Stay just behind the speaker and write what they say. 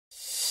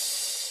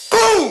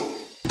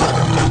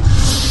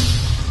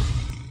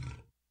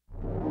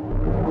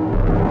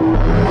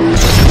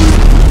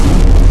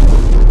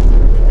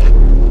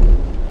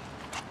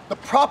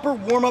proper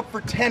warm-up for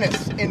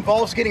tennis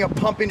involves getting a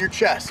pump in your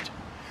chest.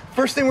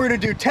 First thing we're gonna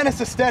do,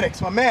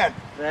 TennisAesthetics, my man.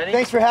 Ready?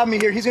 Thanks for having me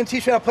here. He's gonna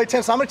teach you how to play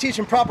tennis. I'm gonna teach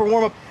him proper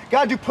warm-up.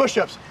 Gotta do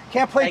push-ups.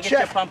 Can't play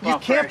chest. You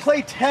can't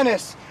play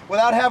tennis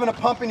without having a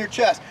pump in your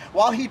chest.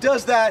 While he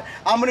does that,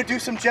 I'm gonna do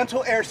some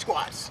gentle air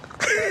squats.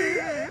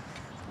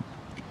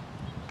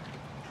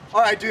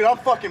 All right, dude, I'm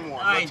fucking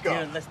warm. Let's go.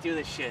 Dude, let's do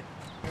this shit.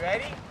 You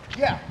ready?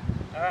 Yeah.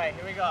 All right,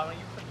 here we go. I'm gonna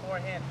use the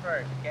forehand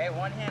first, okay?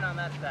 One hand on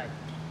that side.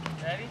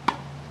 Ready?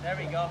 There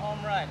we go,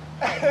 home run.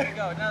 Right, here we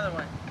go, another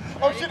one. Ready?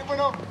 Oh shit, it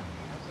went over.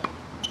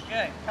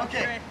 Good. Come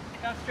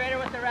straighter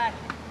with the racket.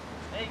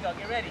 There you go.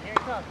 Get ready. Here it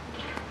comes.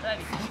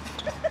 Ready.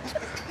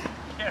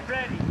 Get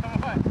ready.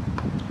 Come on.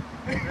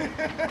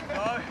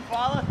 Go,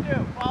 follow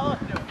through. Follow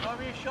through. Go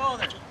over your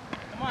shoulder.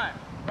 Come on.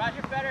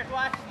 Roger Federer's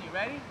watching you.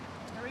 Ready?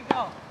 Here we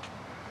go.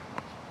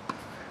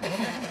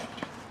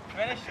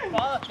 Finish.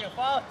 Follow through.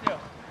 Follow through.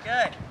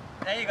 Good.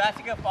 There you go. That's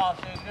a good follow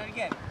through. Do it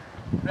again.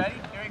 Ready?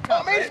 Here it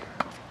comes. Oh, made it.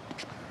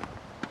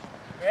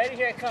 Ready?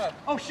 Here it comes.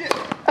 Oh shit.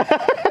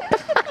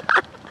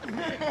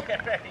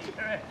 Get ready.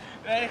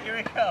 Ready? Here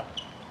we go.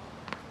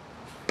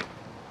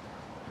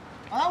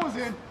 I was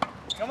in.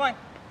 Come on.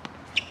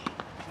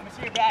 Let me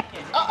see your back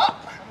end. Let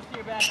me see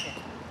your back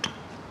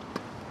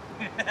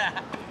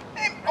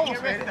end.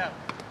 Almost made it.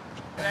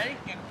 Ready?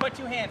 You can put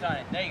two hands on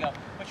it. There you go.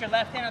 Put your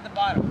left hand at the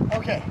bottom.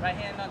 Okay. Right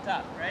hand on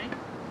top. Ready?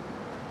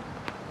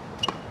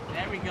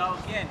 There we go.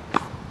 Again.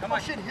 Come on.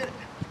 Oh shit, hit it.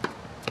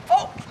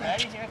 Oh!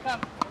 Ready? Here it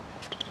comes.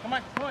 Come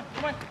on. Come on.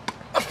 Come on.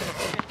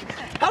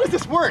 How does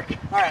this work?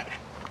 All right.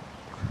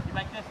 You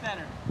like this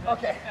center.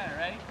 Okay. Center.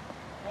 Ready?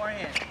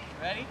 Forehand.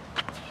 Ready?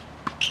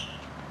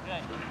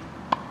 Good.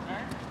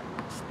 Turn.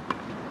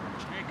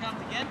 Here it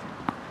comes again.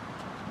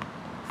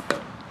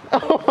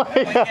 Oh my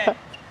God. Again.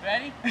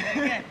 Ready?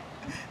 Again.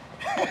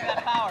 Look at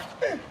that power.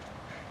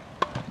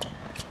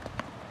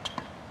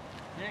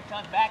 Here it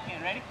comes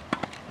backhand. Ready?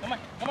 Come on.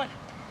 Come on.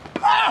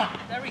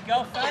 Ah! There we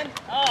go, son.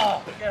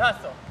 Oh, good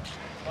hustle.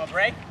 Want a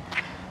break?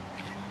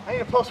 I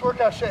need a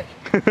post-workout shake.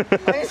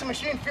 I need some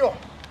machine fuel.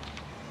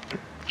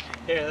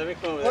 Here, let me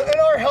come over Will there.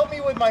 NR help me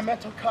with my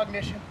mental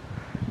cognition?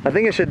 I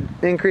think it should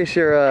increase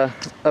your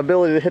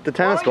ability to hit the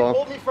tennis ball.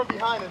 Hold me from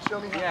behind and show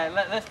me how.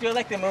 Yeah, let's do it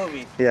like the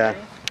movies. Yeah. Ready?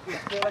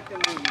 Let's do it like the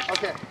movies.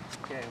 Okay.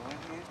 Okay, one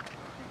hand.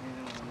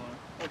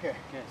 Okay.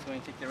 Okay, so when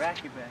you take the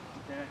racket back,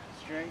 keep the racket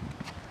straight.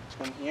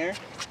 Come here.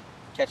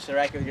 Catch the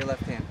racket with your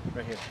left hand,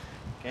 right here.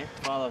 Okay,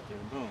 follow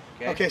through, boom.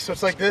 Okay, so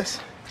it's like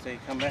this? So you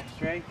come back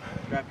straight,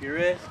 drop your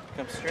wrist,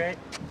 come straight,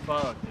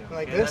 follow through.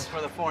 Like okay, this? That's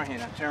for the forehand.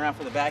 Now turn around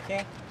for the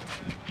backhand.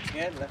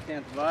 Good, left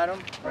hand at the bottom,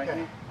 right Okay.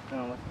 hand.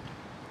 No, left.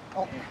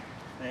 Oh. Here.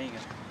 There you go.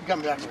 You got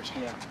me backwards.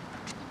 Yeah.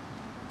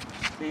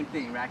 Same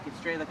thing, racket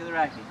straight, look at the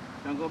racket.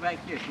 Don't go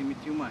back here, give me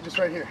too much. Just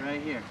right here?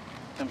 Right here.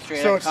 Come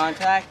straight So at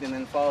contact and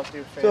then follow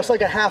through straight So it's up.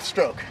 like a half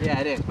stroke. Yeah,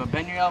 it is, but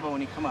bend your elbow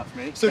when you come up.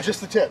 Ready? So just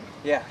the tip?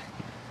 Yeah,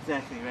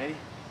 exactly. Ready?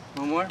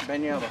 One more.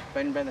 Bend your elbow.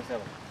 Bend this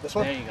elbow. This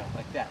one? There you go,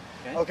 like that.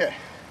 Okay? Okay.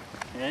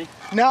 You ready?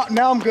 Now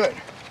I'm good.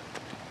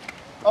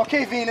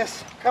 Okay,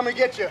 Venus, come and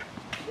get you.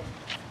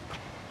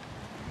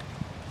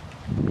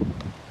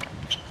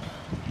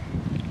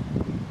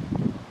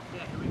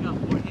 Yeah, here we go.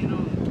 Forehand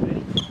only.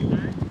 Ready?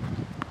 Turn.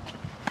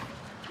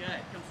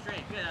 Good. Come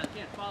straight. Good.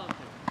 Again, follow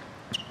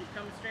through. Keep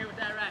coming straight with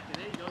that racket.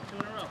 There you go. Two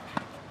in a row.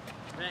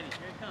 Ready?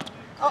 Here it comes.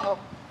 Uh-oh.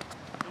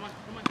 Come on.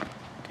 Come on.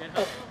 Good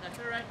hustle. That's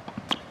all right.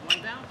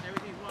 One bounce.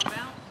 Everything's one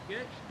bounce.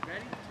 Good.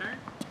 Ready? Turn.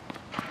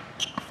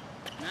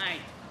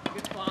 Nice.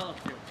 Good follow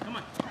through. Come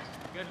on.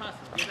 Good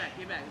hustle. Get back.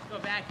 Get back. Let's go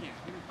backhand.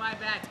 Give me 5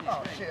 backhands.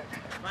 Oh, Ready? shit.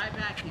 5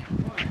 backhands.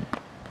 One.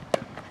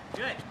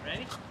 Good.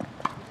 Ready?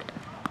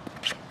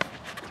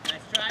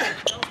 Nice try.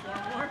 Let's go. 4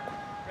 more.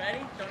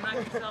 Ready? Don't knock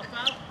yourself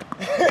out.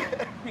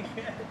 Good.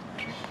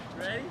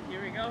 Ready?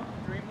 Here we go.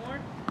 3 more.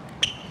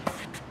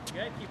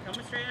 Good. Keep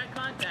coming straight at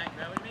contact.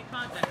 Right when you make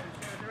contact, come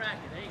straight with the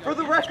racket. There you go. For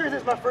the record,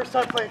 this is my first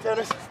time playing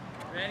tennis.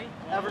 Ready?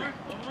 Ever.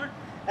 One more.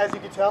 As you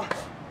can tell. Here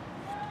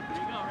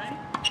you go. Ready?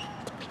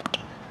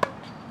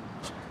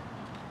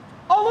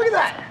 Oh, look at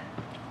that!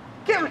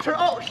 Can't return.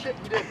 Oh, shit,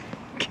 you did.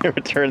 Can't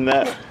return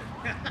that.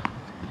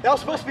 That was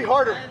supposed to be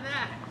harder. Better than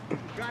that.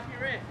 Drop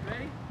your wrist.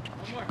 Ready?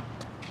 One more.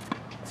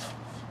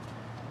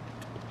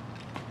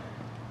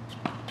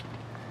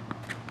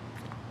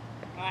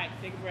 All right,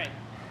 take a break.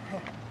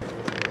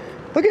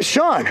 Look at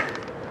Sean.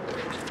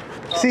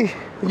 See,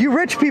 you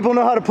rich people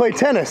know how to play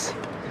tennis.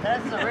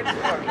 That's the rich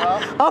sport,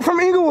 bro. I'm from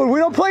Inglewood. We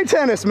don't play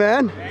tennis,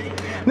 man. Ready?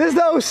 Yeah. This is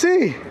the OC.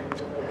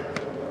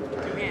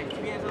 Two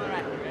hands on the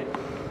racket. Ready?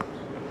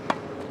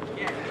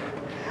 Yeah.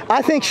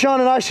 I think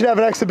Sean and I should have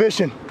an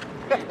exhibition. So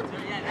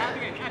yeah, that'll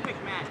be an epic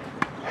match.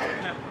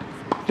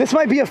 This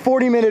might be a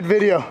 40-minute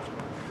video.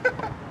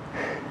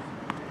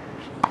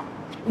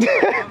 Over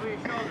your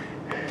shoulder.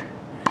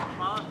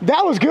 Follow.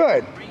 That was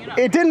good. Bring it up.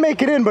 It didn't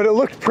make it in, but it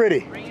looked pretty.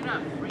 Bring it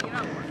up. Bring it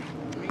up.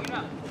 Bring it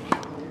up.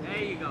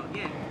 There you go.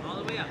 Again, all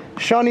the way up.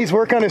 Sean needs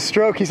work on his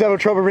stroke. He's having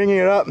trouble bringing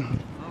it up.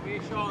 Over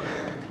your shoulder.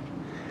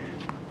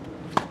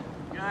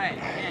 Good.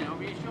 Again,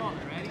 over your shoulder.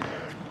 Ready?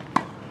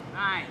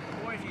 Nice.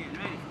 Forehand.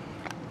 Ready?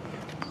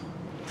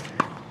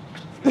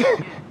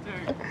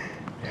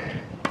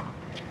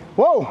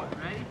 Whoa.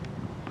 Ready?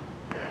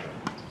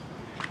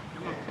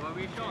 Come on, go over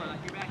your shoulder,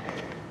 like your back.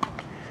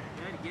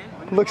 Good,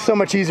 again. Looks so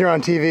much easier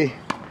on TV.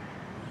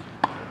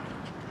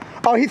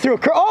 Oh, he threw a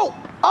curl. Oh!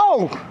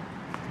 Oh!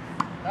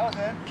 That was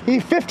it. He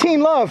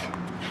 15 love.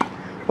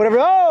 Whatever.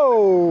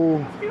 Oh!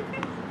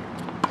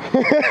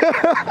 Ready,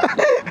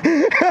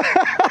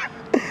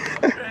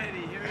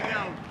 here we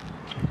go.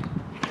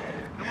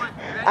 Come on,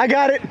 ready? I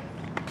got it. Here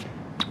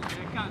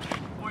it comes.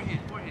 Forehand,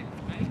 forehand.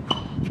 Ready?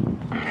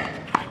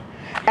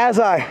 As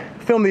I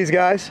film these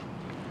guys,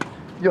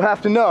 you'll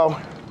have to know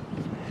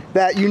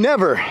that you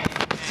never,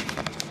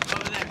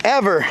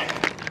 ever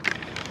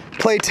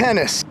play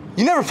tennis.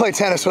 You never play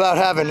tennis without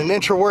having an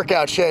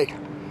intra-workout shake.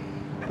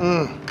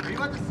 Are you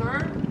about to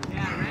serve?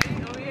 Yeah,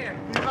 ready? Over here.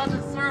 You're about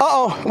to serve.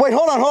 Uh-oh, wait,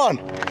 hold on.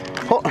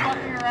 He's fucking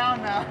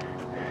around now.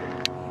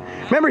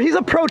 Remember, he's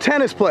a pro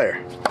tennis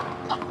player.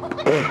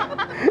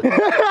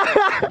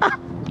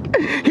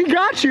 He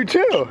got you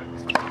too.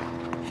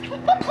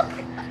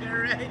 Get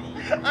ready.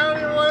 I don't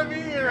even want to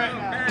be here right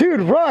now.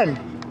 Dude, run.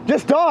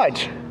 Just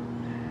dodge.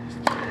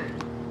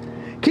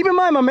 Keep in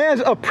mind, my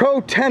man's a pro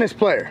tennis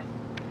player.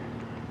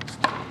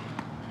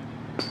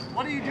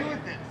 What do you do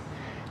with this?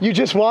 You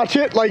just watch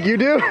it like you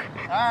do?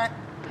 Alright.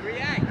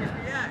 React, just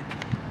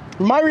react.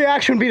 My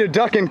reaction would be to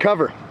duck and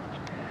cover.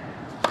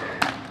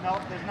 No,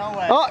 there's no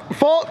way. Oh,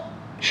 fault.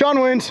 Sean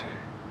wins.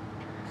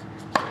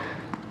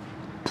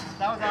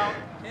 That was out.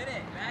 Hit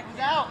it. Back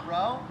it out,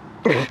 bro.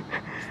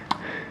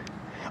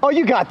 Oh,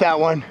 you got that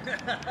one.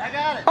 I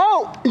got it.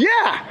 Oh,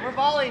 yeah. We're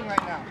volleying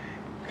right now.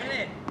 Hit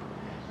it.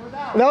 It was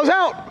out. That was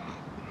out.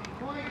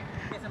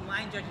 Get some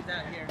line judges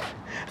out here.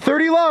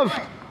 30 love.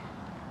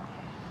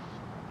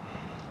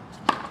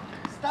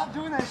 Stop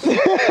doing that shit.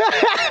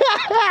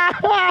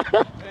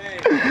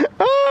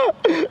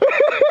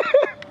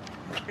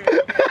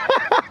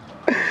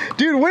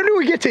 Dude, when do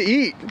we get to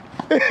eat?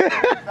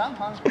 I'm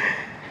hungry.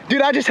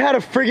 Dude, I just had a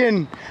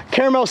friggin'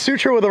 caramel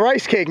sutra with a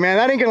rice cake, man.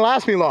 That ain't gonna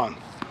last me long.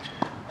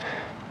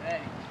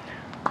 Ready.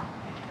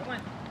 Come on.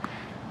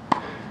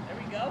 There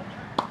we go.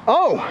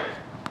 Oh.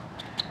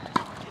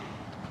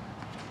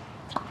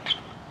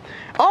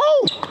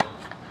 Oh.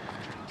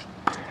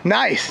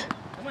 Nice.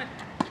 Come on.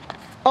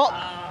 Oh.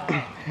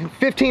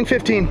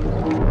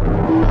 15-15.